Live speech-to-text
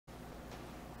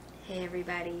Hey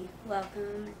everybody,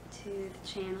 welcome to the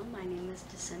channel. My name is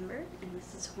December and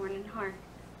this is Horn and Hearth.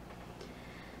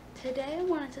 Today I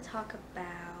wanted to talk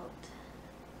about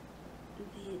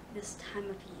this time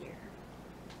of year.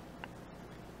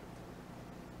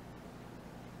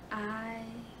 I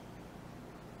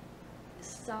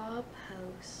saw a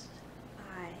post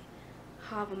by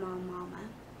Havama Mama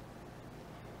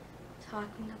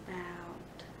talking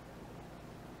about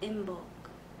Imbolc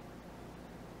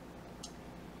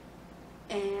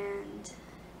and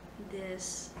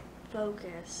this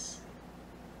focus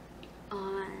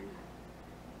on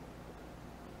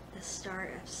the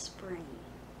start of spring.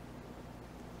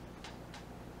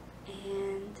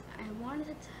 And I wanted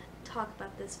to talk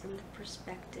about this from the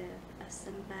perspective of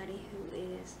somebody who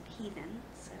is heathen,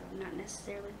 so not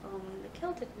necessarily following the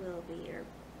Celtic Wildebeer,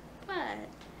 but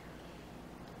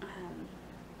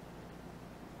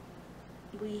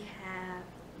we have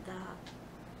the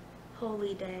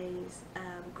holy days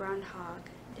of Groundhog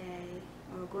Day,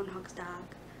 or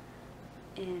Groundhogsdag,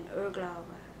 in Plough,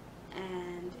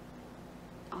 and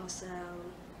also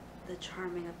the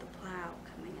charming of the Plough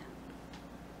coming up.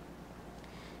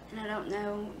 And I don't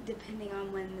know, depending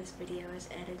on when this video is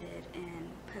edited and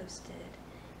posted,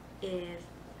 if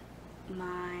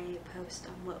my post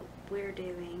on what we're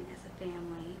doing as a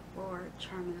family for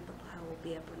charming of the Plough will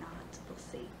be up or not. We'll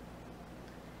see.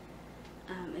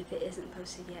 If it isn't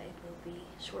posted yet, it will be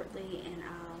shortly, and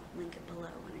I'll link it below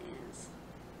when it is.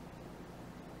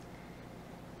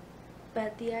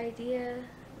 But the idea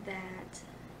that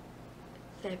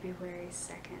February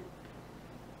 2nd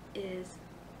is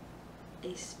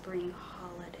a spring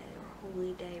holiday or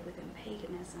holy day within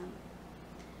paganism,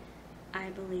 I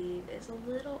believe is a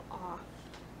little off,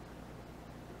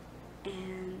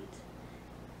 and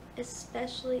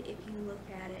especially if you look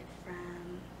at it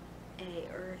from a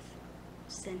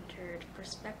earth-centered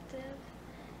perspective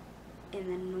in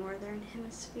the northern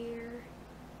hemisphere,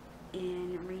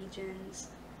 in regions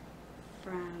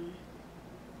from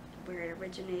where it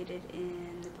originated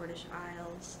in the British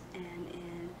Isles and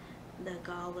in the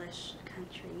Gaulish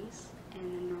countries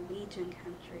and the Norwegian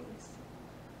countries,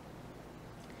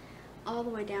 all the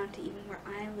way down to even where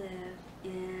I live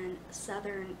in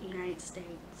southern United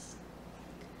States,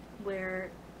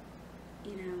 where,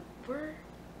 you know, we're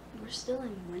still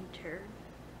in winter.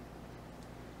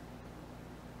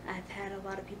 I've had a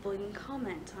lot of people even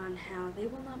comment on how they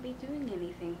will not be doing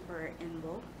anything for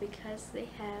Imbolc because they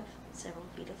have several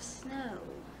feet of snow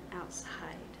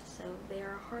outside, so they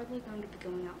are hardly going to be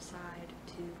going outside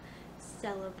to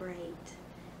celebrate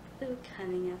the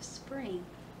coming of spring.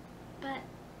 But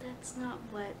that's not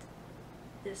what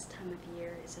this time of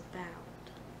year is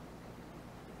about.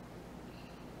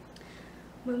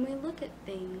 When we look at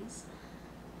things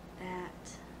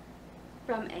that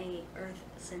from a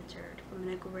earth-centered, from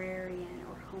an agrarian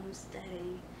or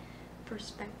homesteading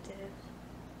perspective,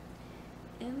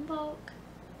 Imbolc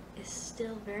is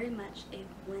still very much a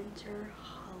winter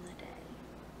holiday.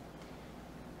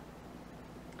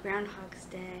 Groundhog's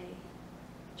Day,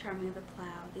 Charming of the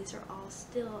Plough, these are all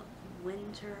still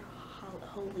winter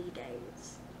holy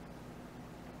days.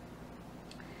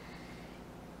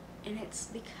 And it's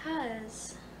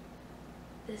because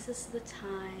this is the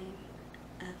time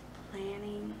of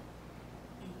planning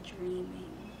and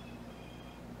dreaming.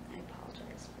 I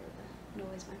apologize for the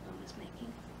noise my phone is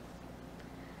making.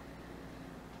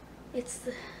 It's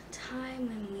the time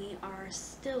when we are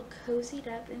still cozied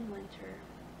up in winter,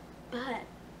 but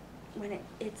when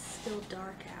it's still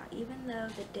dark out, even though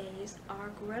the days are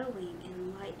growing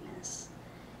in lightness,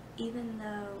 even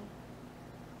though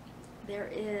there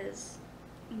is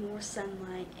more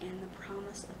sunlight and the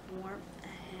promise of warmth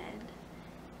ahead,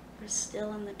 we're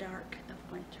still in the dark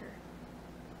of winter.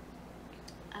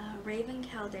 Raven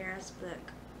Caldera's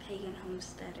book, Pagan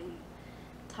Homesteading,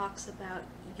 talks about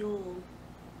Yule,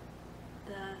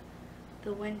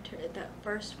 the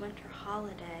first winter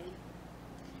holiday,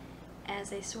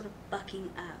 as a sort of bucking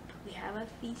up. We have a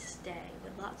feast day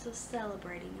with lots of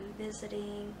celebrating and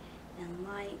visiting and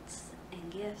lights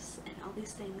and gifts and all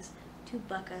these things to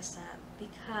buck us up,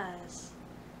 because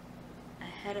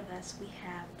ahead of us we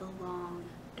have the long,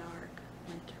 dark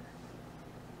winter.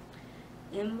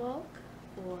 Imbolc,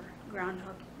 or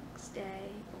Groundhog's Day,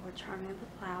 or Charming of the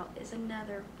Plough, is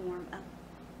another form of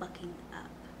bucking up.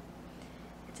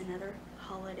 It's another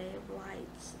holiday of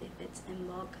lights. If it's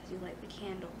Imbolc because you like the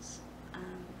candles,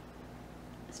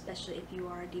 especially if you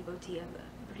are a devotee of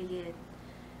Brigid,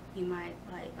 you might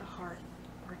light a hearth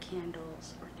or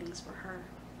candles or things for her.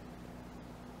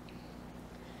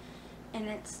 And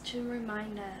it's to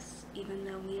remind us, even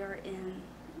though we are in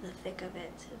the thick of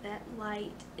it. That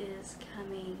light is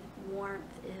coming,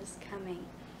 warmth is coming.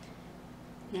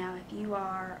 Now, if you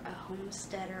are a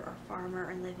homesteader or farmer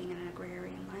or living in an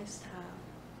agrarian lifestyle,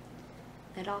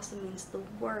 that also means the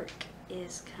work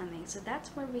is coming. So that's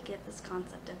where we get this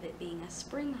concept of it being a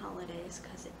spring holiday, is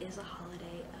because it is a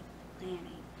holiday of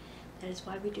planning. That is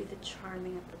why we do the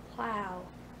charming of the plough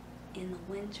in the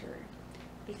winter,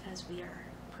 because we are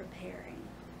preparing.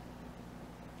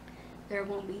 There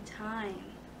won't be time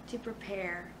to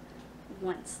prepare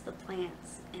once the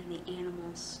plants and the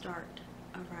animals start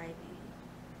arriving.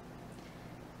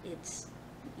 It's,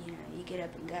 you know, you get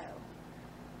up and go.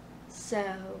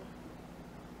 So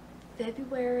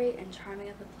February and Charming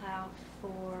of the Plough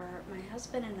for my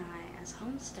husband and I as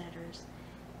homesteaders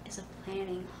is a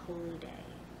planning holy day.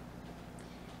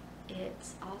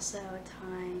 It's also a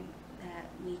time that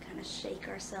we kind of shake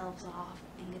ourselves off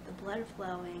and get the blood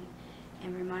flowing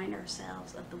and remind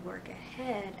ourselves of the work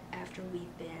ahead after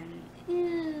we've been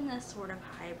in a sort of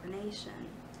hibernation.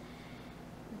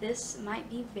 This might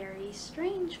be very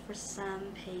strange for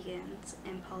some pagans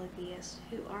and polytheists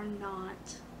who are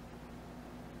not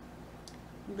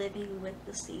living with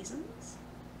the seasons,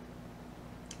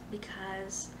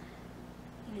 because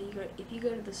you know, if you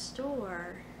go to the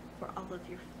store for all of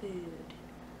your food,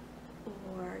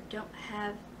 or don't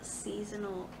have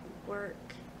seasonal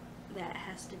work that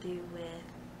has to do with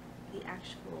the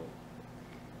actual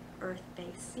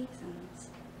earth-based seasons,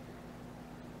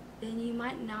 then you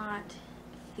might not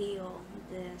feel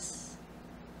this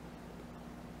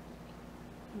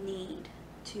need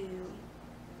to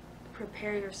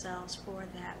prepare yourselves for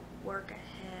that work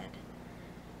ahead.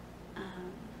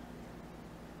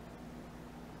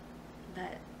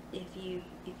 But if you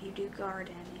do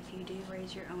garden, if you do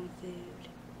raise your own food,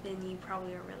 then you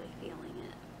probably are really feeling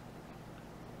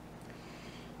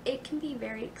it. It can be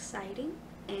very exciting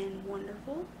and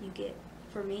wonderful. You get,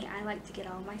 for me, I like to get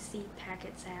all my seed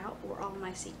packets out or all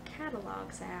my seed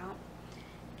catalogs out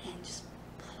and just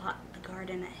plot the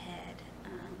garden ahead.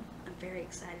 I'm very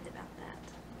excited about that.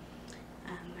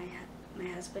 My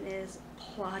husband is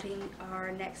plotting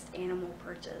our next animal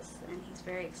purchase, and he's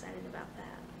very excited about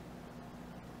that.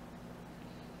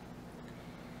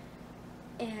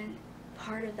 And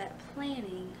part of that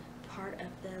planning, part of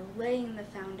the laying the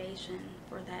foundation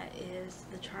for that is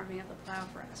the charming of the plough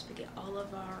for us. We get all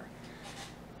of our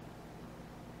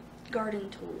garden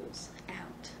tools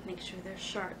out, make sure they're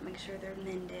sharp, make sure they're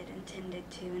mended and tended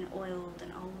to and oiled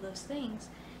and all of those things,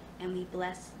 and we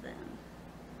bless them.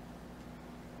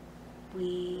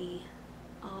 We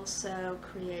also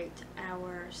create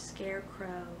our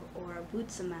scarecrow or a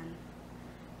bootsaman,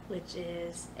 which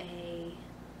is a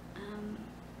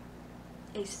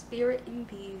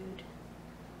spirit-imbued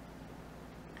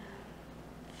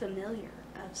familiar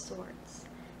of sorts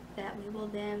that we will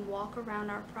then walk around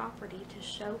our property to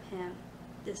show him,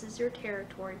 this is your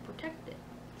territory, protect it.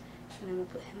 And then we'll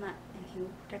put him up and he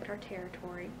will protect our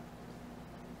territory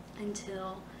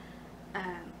until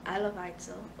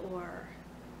Alawaitzel or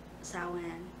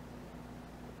Samhain,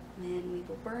 when we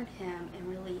will burn him and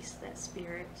release that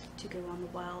spirit to go on the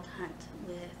wild hunt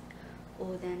with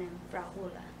Odin and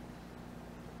Frahula.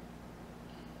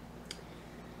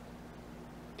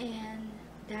 And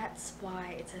that's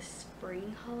why it's a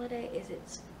spring holiday, is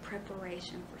its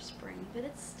preparation for spring, but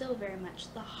it's still very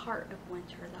much the heart of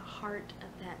winter, the heart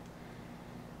of that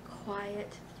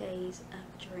quiet phase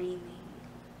of dreaming.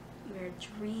 We're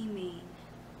dreaming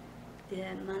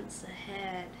the months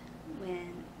ahead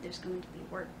when there's going to be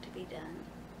work to be done.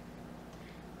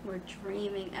 We're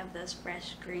dreaming of those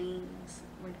fresh greens.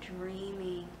 We're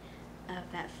dreaming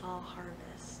of that fall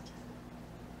harvest.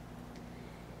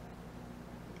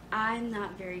 I'm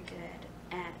not very good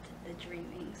at the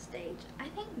dreaming stage. I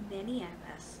think many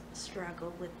of us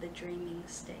struggle with the dreaming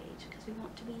stage because we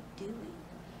want to be doing.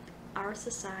 Our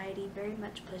society very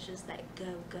much pushes that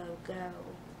go, go, go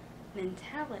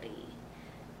mentality.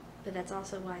 But that's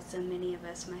also why so many of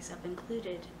us, myself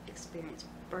included, experience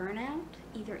burnout,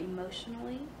 either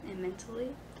emotionally and mentally,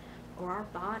 or our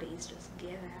bodies just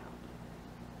give out.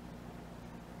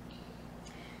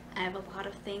 I have a lot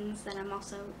of things that I'm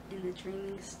also in the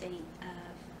dreaming state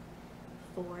of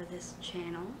for this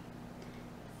channel,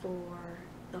 for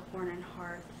the Horn and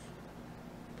Hearth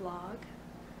blog,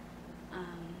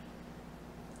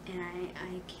 and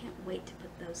I can't wait to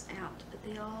put those out, but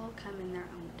they all come in their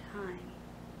own time.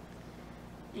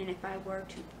 And if I were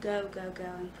to go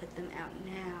and put them out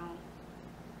now,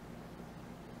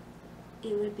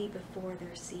 it would be before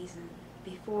their season,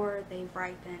 before they've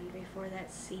ripened, before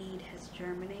that seed has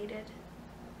germinated.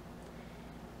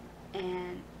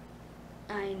 And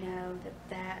I know that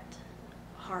that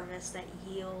harvest that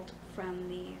yield from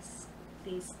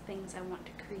these things I want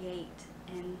to create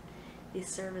and these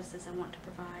services I want to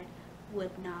provide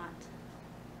would not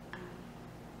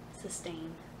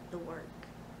sustain the work.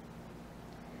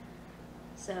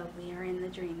 So we are in the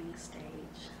dreaming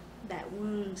stage, that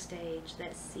womb stage,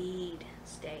 that seed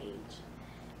stage.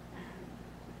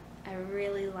 I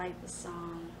really like the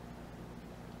song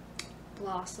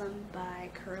Blossom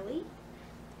by Curly,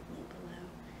 link below,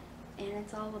 and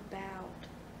it's all about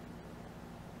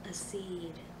a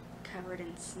seed covered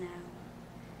in snow,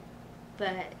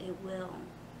 but it will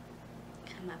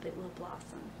come up, it will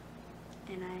blossom.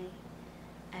 And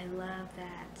I love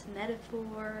that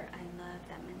metaphor, I love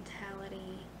that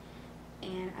mentality,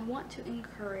 and I want to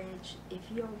encourage, if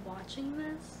you're watching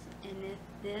this and if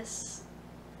this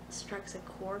strikes a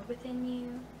chord within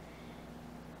you,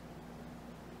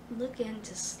 look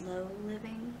into slow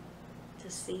living, to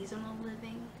seasonal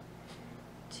living,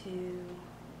 to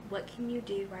what can you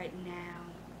do right now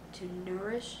to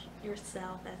nourish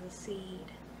yourself as a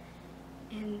seed,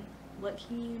 and what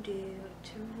can you do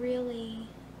to really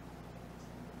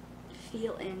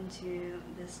feel into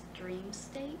this dream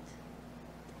state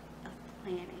of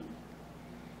planning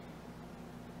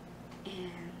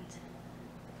and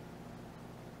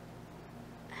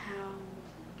how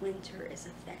winter is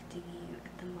affecting you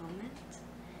at the moment,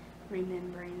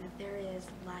 remembering that there is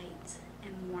light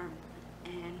and warmth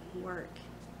and work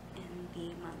in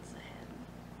the months ahead.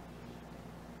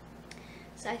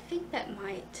 So I think that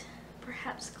might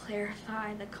perhaps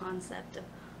clarify the concept of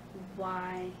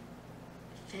why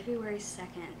February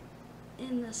 2nd,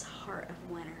 in this heart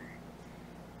of winter,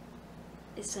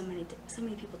 is so many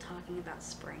people talking about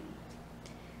spring.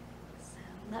 So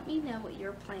let me know what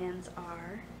your plans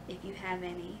are, if you have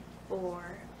any, for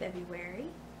February,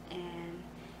 and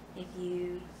if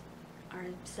you are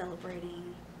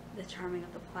celebrating the charming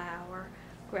of the Plough or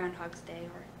Groundhog's Day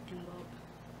or Imbolc.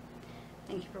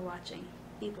 Thank you for watching.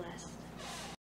 Be blessed.